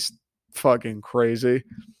the East, fucking crazy,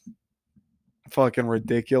 fucking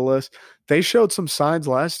ridiculous. They showed some signs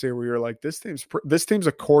last year where you're like, this team's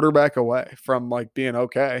a quarterback away from like being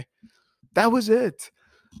okay. That was it.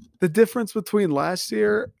 The difference between last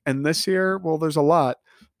year and this year, well, there's a lot,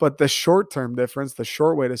 but the short-term difference, the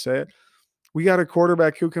short way to say it, we got a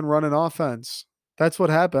quarterback who can run an offense. That's what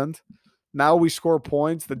happened. Now we score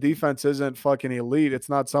points. The defense isn't fucking elite. It's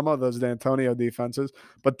not some of those D'Antonio defenses,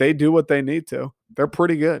 but they do what they need to. They're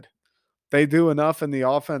pretty good. They do enough, and the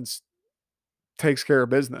offense takes care of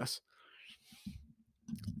business.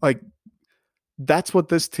 Like, that's what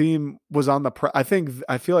this team was on the I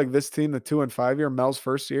feel like this team, the 2 and 5 year, Mel's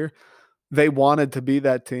first year, they wanted to be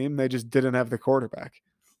that team. They just didn't have the quarterback.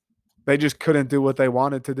 They just couldn't do what they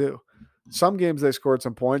wanted to do. Some games they scored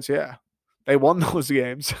some points. Yeah, they won those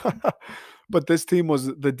games. But this team was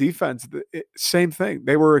the defense. Same thing.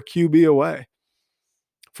 They were a QB away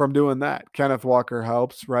from doing that. Kenneth Walker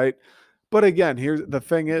helps, right? But again, here's the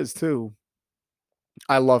thing is too,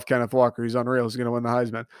 I love Kenneth Walker. He's unreal. He's going to win the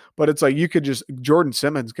Heisman. But it's like Jordan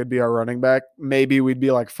Simmons could be our running back. Maybe we'd be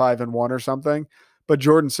like 5-1 or something. But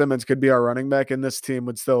Jordan Simmons could be our running back, and this team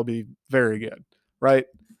would still be very good, right?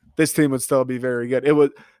 This team would still be very good.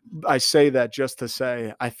 I say that just to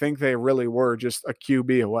say I think they really were just a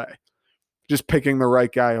QB away, just picking the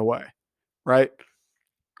right guy away, right?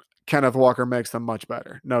 Kenneth Walker makes them much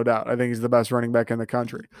better, no doubt. I think he's the best running back in the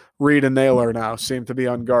country. Reed and Naylor now seem to be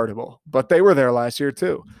unguardable, but they were there last year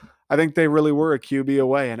too. I think they really were a QB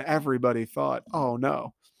away, and everybody thought, oh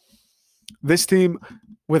no. This team,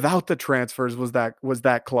 without the transfers, was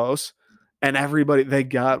that close. And everybody, they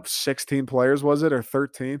got 16 players, was it, or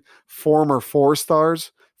 13? Former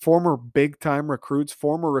 4-stars, former big-time recruits,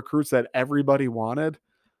 former recruits that everybody wanted,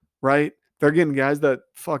 right? They're getting guys that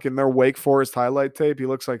fucking their Wake Forest highlight tape. He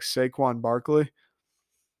looks like Saquon Barkley.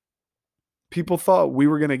 People thought we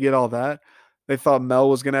were going to get all that. They thought Mel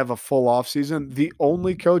was going to have a full offseason. The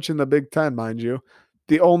only coach in the Big Ten, mind you,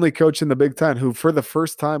 the only coach in the Big Ten who, for the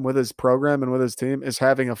first time with his program and with his team, is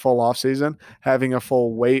having a full offseason, having a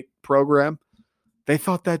full weight program. They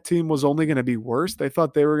thought that team was only going to be worse. They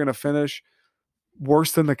thought they were going to finish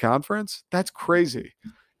worse than the conference. That's crazy.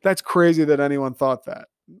 That's crazy that anyone thought that.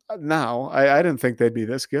 Now, I didn't think they'd be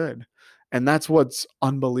this good. And that's what's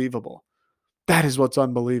unbelievable. That is what's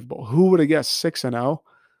unbelievable. Who would have guessed 6-0,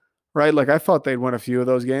 right? Like I thought they'd win a few of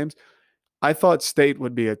those games. I thought State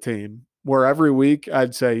would be a team where every week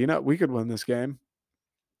I'd say, we could win this game.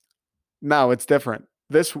 Now it's different.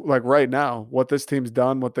 This, like right now, what this team's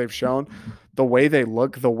done, what they've shown, the way they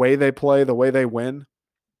look, the way they play, the way they win,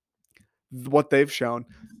 what they've shown,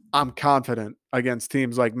 I'm confident against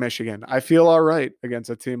teams like Michigan. I feel all right against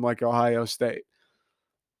a team like Ohio State.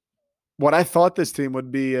 What I thought this team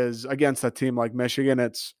would be is against a team like Michigan,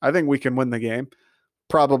 I think we can win the game.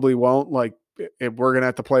 Probably won't. Like, we're going to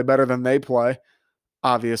have to play better than they play,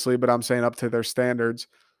 obviously, but I'm saying up to their standards.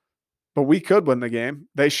 But we could win the game.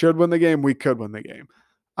 They should win the game. We could win the game.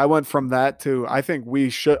 I went from that to I think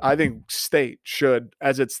State should,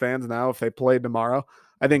 as it stands now, if they played tomorrow,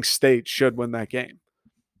 I think State should win that game.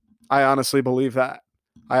 I honestly believe that.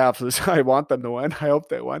 I want them to win. I hope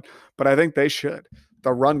they win, but I think they should.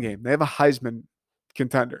 The run game, they have a Heisman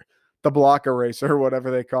contender, the block eraser, or whatever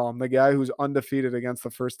they call him, the guy who's undefeated against the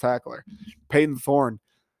first tackler. Peyton Thorne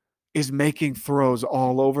is making throws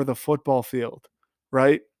all over the football field,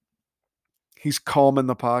 right? He's calm in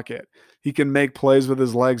the pocket. He can make plays with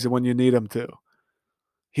his legs when you need him to.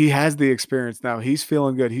 He has the experience now. He's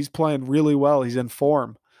feeling good. He's playing really well. He's in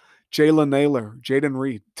form. Jalen Naylor, Jaden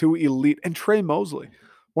Reed, two elite, and Trey Mosley,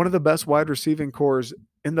 one of the best wide receiving cores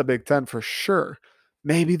in the Big Ten for sure.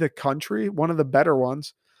 Maybe the country, one of the better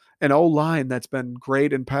ones. An O-line that's been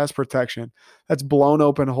great in pass protection, that's blown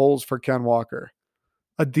open holes for Ken Walker.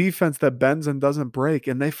 A defense that bends and doesn't break,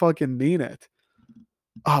 and they fucking mean it.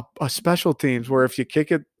 A special teams where if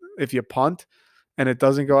you punt and it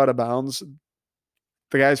doesn't go out of bounds,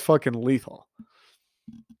 the guy's fucking lethal.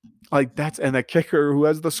 Like and the kicker who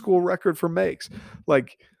has the school record for makes.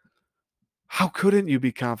 Like, how couldn't you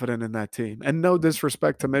be confident in that team? And no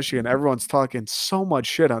disrespect to Michigan. Everyone's talking so much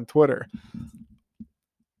shit on Twitter.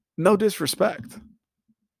 No disrespect.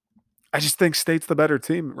 I just think State's the better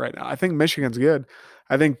team right now. I think Michigan's good.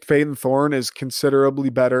 I think Peyton Thorne is considerably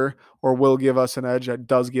better or will give us an edge. It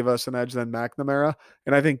does give us an edge than McNamara.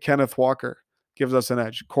 And I think Kenneth Walker gives us an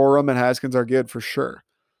edge. Corum and Haskins are good for sure.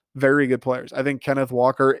 Very good players. I think Kenneth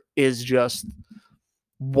Walker is just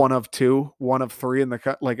one of two, one of three in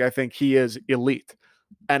the I think he is elite.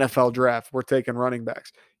 NFL draft, we're taking running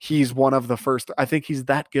backs. He's one of the first. I think he's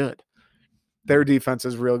that good. Their defense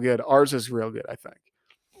is real good. Ours is real good, I think.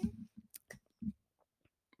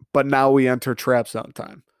 But now we enter trap zone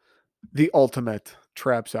time. The ultimate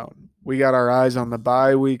trap zone. We got our eyes on the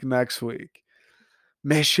bye week next week.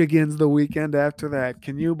 Michigan's the weekend after that.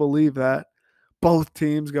 Can you believe that? Both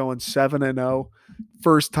teams going 7-0.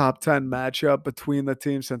 First top 10 matchup between the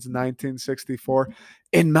teams since 1964.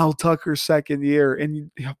 In Mel Tucker's second year,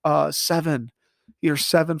 in year 7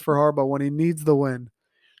 for Harbaugh when he needs the win.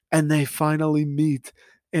 And they finally meet,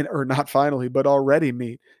 or not finally, but already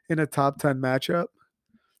meet in a top 10 matchup.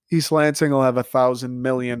 East Lansing will have 1,000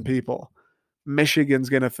 million people. Michigan's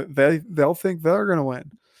going to they'll think they're going to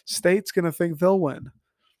win. State's going to think they'll win.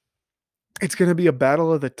 It's going to be a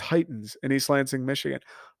battle of the Titans in East Lansing, Michigan.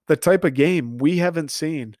 The type of game we haven't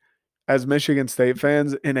seen as Michigan State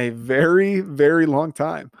fans in a very, very long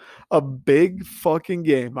time. A big fucking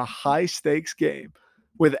game, a high stakes game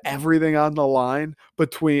with everything on the line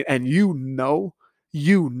between, and you know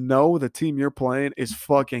the team you're playing is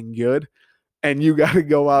fucking good. And you got to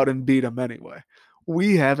go out and beat them anyway.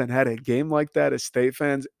 We haven't had a game like that as State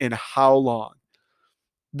fans in how long?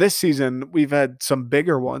 This season, we've had some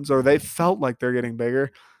bigger ones, or they felt like they're getting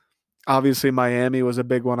bigger. Obviously, Miami was a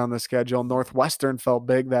big one on the schedule. Northwestern felt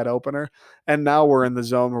big, that opener. And now we're in the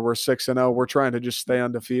zone where we're 6-0. We're trying to just stay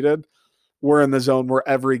undefeated. We're in the zone where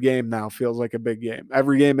every game now feels like a big game.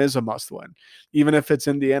 Every game is a must-win. Even if it's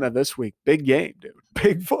Indiana this week, big game, dude.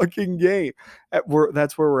 Big fucking game.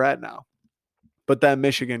 That's where we're at now. But that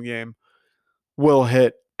Michigan game will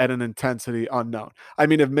hit at an intensity unknown. I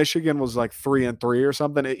mean, if Michigan was like 3-3 or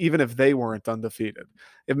something, even if they weren't undefeated,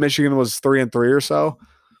 if Michigan was 3-3 or so,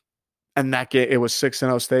 and that game, it was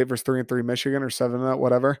 6-0 State versus 3-3 Michigan or 7-0,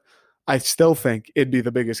 whatever, I still think it'd be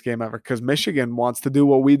the biggest game ever because Michigan wants to do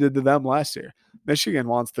what we did to them last year. Michigan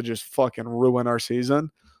wants to just fucking ruin our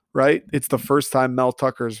season, right? It's the first time Mel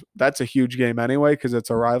Tucker's, that's a huge game anyway because it's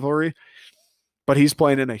a rivalry. But he's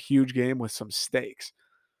playing in a huge game with some stakes.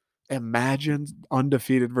 Imagine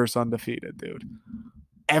undefeated versus undefeated, dude.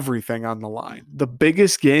 Everything on the line. The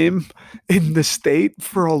biggest game in the state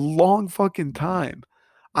for a long fucking time.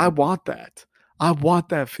 I want that. I want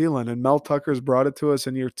that feeling. And Mel Tucker's brought it to us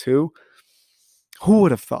in year 2. Who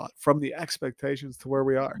would have thought from the expectations to where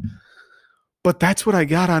we are? But that's what I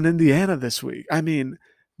got on Indiana this week. I mean,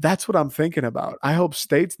 that's what I'm thinking about. I hope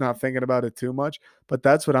State's not thinking about it too much, but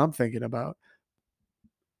that's what I'm thinking about.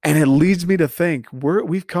 And it leads me to think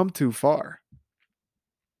we've come too far.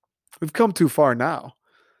 We've come too far now.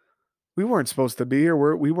 We weren't supposed to be here.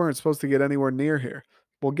 We weren't supposed to get anywhere near here.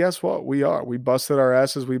 Well, guess what? We are. We busted our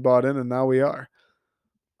asses. We bought in, and now we are.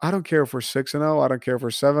 I don't care if we're 6-0. I don't care if we're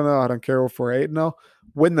 7-0. I don't care if we're 8-0.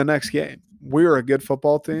 Win the next game. We're a good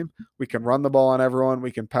football team. We can run the ball on everyone.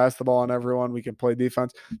 We can pass the ball on everyone. We can play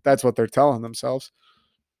defense. That's what they're telling themselves.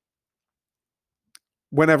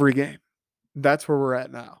 Win every game. That's where we're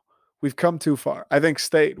at now. We've come too far. I think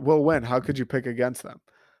State will win. How could you pick against them?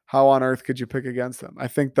 How on earth could you pick against them? I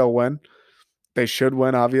think they'll win. They should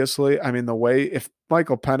win, obviously. I mean, if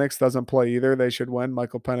Michael Penix doesn't play either, they should win.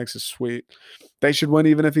 Michael Penix is sweet. They should win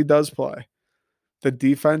even if he does play. The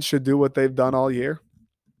defense should do what they've done all year.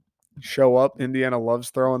 Show up. Indiana loves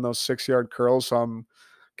throwing those 6-yard curls, so I'm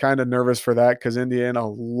kind of nervous for that because Indiana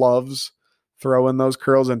loves throwing those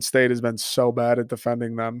curls, and State has been so bad at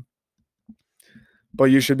defending them. But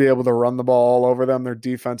you should be able to run the ball all over them. Their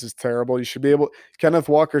defense is terrible. You should be able – Kenneth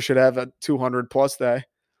Walker should have a 200-plus day.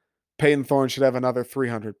 Peyton Thorne should have another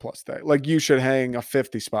 300-plus day. Like, you should hang a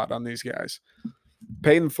 50 spot on these guys.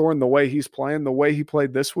 Peyton Thorne, the way he's playing, the way he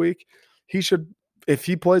played this week, he should – if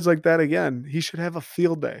he plays like that again, he should have a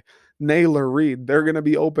field day. Naylor, Reed, they're going to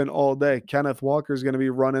be open all day. Kenneth Walker's going to be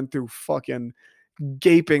running through fucking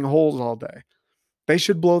gaping holes all day. They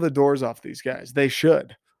should blow the doors off these guys. They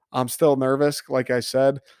should. I'm still nervous. Like I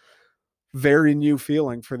said, very new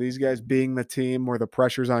feeling for these guys being the team where the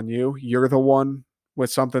pressure's on you. You're the one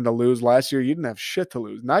with something to lose. Last year, you didn't have shit to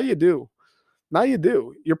lose. Now you do. Now you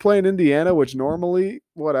do. You're playing Indiana, which normally,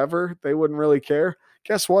 whatever, they wouldn't really care.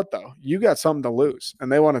 Guess what, though? You got something to lose,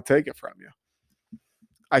 and they want to take it from you.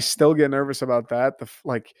 I still get nervous about that.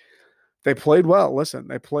 They played well. Listen,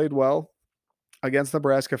 they played well against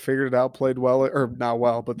Nebraska, figured it out, played well, or not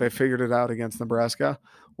well, but they figured it out against Nebraska,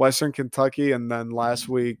 Western Kentucky, and then last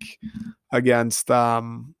week against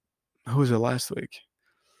who was it last week?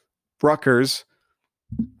 Rutgers.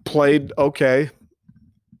 Played okay,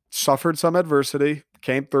 suffered some adversity,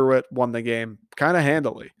 came through it, won the game kind of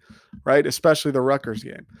handily, right? Especially the Rutgers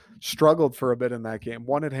game. Struggled for a bit in that game,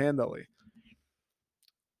 won it handily.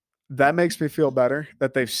 That makes me feel better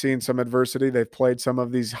that they've seen some adversity. They've played some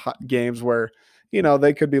of these games where,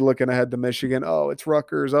 they could be looking ahead to Michigan. Oh, it's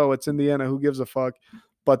Rutgers. Oh, it's Indiana. Who gives a fuck?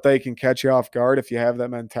 But they can catch you off guard if you have that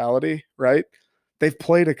mentality, right? They've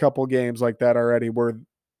played a couple games like that already where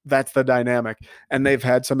that's the dynamic. And they've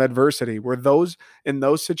had some adversity where in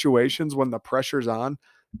those situations when the pressure's on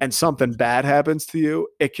and something bad happens to you,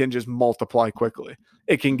 it can just multiply quickly.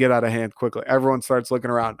 It can get out of hand quickly. Everyone starts looking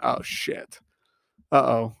around. Oh, shit.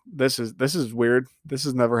 Uh-oh, this is weird. This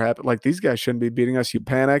has never happened. Like, these guys shouldn't be beating us. You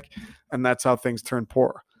panic, and that's how things turn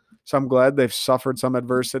poor. So I'm glad they've suffered some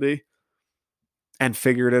adversity and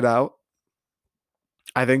figured it out.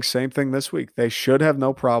 I think same thing this week. They should have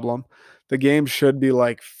no problem. The game should be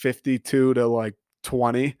like 52 to like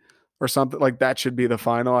 20 or something. Like, that should be the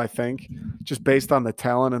final, I think, just based on the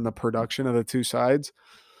talent and the production of the two sides.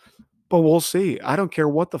 But we'll see. I don't care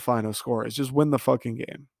what the final score is. Just win the fucking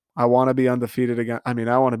game. I want to be undefeated again. I mean,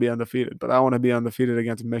 I want to be undefeated, but I want to be undefeated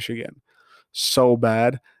against Michigan so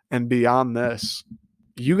bad. And beyond this,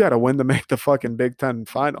 you got to win to make the fucking Big Ten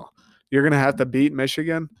final. You're going to have to beat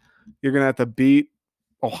Michigan. You're going to have to beat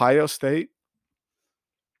Ohio State.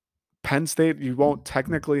 Penn State, you won't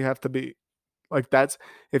technically have to beat. Like, that's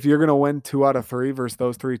if you're going to win 2 out of 3 versus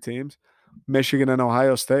those 3 teams, Michigan and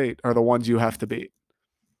Ohio State are the ones you have to beat.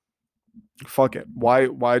 Fuck it. Why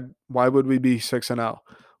would we be 6-0?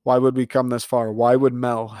 Why would we come this far? Why would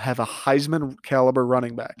Mel have a Heisman caliber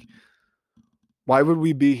running back? Why would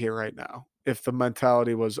we be here right now if the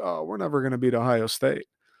mentality was, oh, we're never going to beat Ohio State?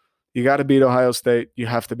 You got to beat Ohio State. You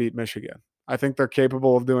have to beat Michigan. I think they're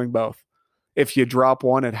capable of doing both. If you drop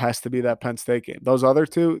one, it has to be that Penn State game. Those other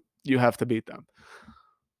 2, you have to beat them.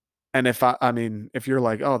 And if you're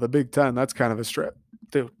like, oh, the Big Ten, that's kind of a strip.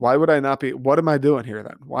 Dude, why would I not be? What am I doing here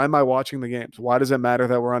then? Why am I watching the games? Why does it matter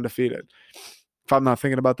that we're undefeated if I'm not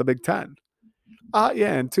thinking about the Big Ten?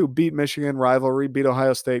 Yeah, and 2, beat Michigan, rivalry, beat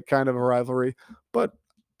Ohio State, kind of a rivalry, but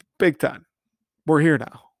Big Ten, we're here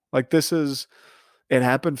now. Like, it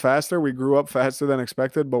happened faster. We grew up faster than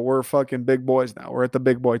expected, but we're fucking big boys now. We're at the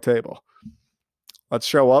big boy table. Let's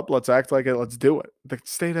show up. Let's act like it. Let's do it. The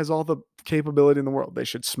state has all the capability in the world. They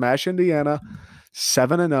should smash Indiana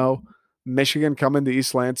 7-0. Michigan coming to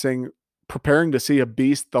East Lansing, preparing to see a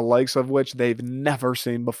beast the likes of which they've never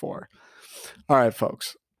seen before. All right,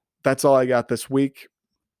 folks. That's all I got this week.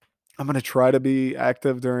 I'm going to try to be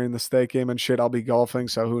active during the state game and shit. I'll be golfing,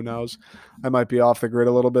 so who knows? I might be off the grid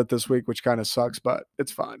a little bit this week, which kind of sucks, but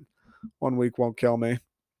it's fine. 1 week won't kill me.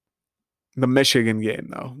 The Michigan game,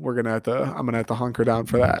 though, I'm gonna have to hunker down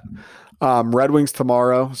for that. Red Wings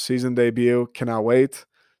tomorrow, season debut. Cannot wait.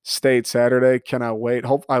 State Saturday. Cannot wait.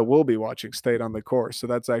 I will be watching State on the course, so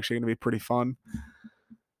that's actually gonna be pretty fun.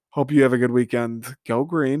 Hope you have a good weekend. Go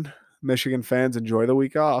Green. Michigan fans, enjoy the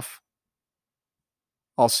week off.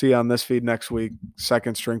 I'll see you on this feed next week.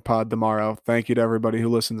 Second String Pod tomorrow. Thank you to everybody who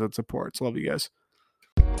listens and supports. Love you guys.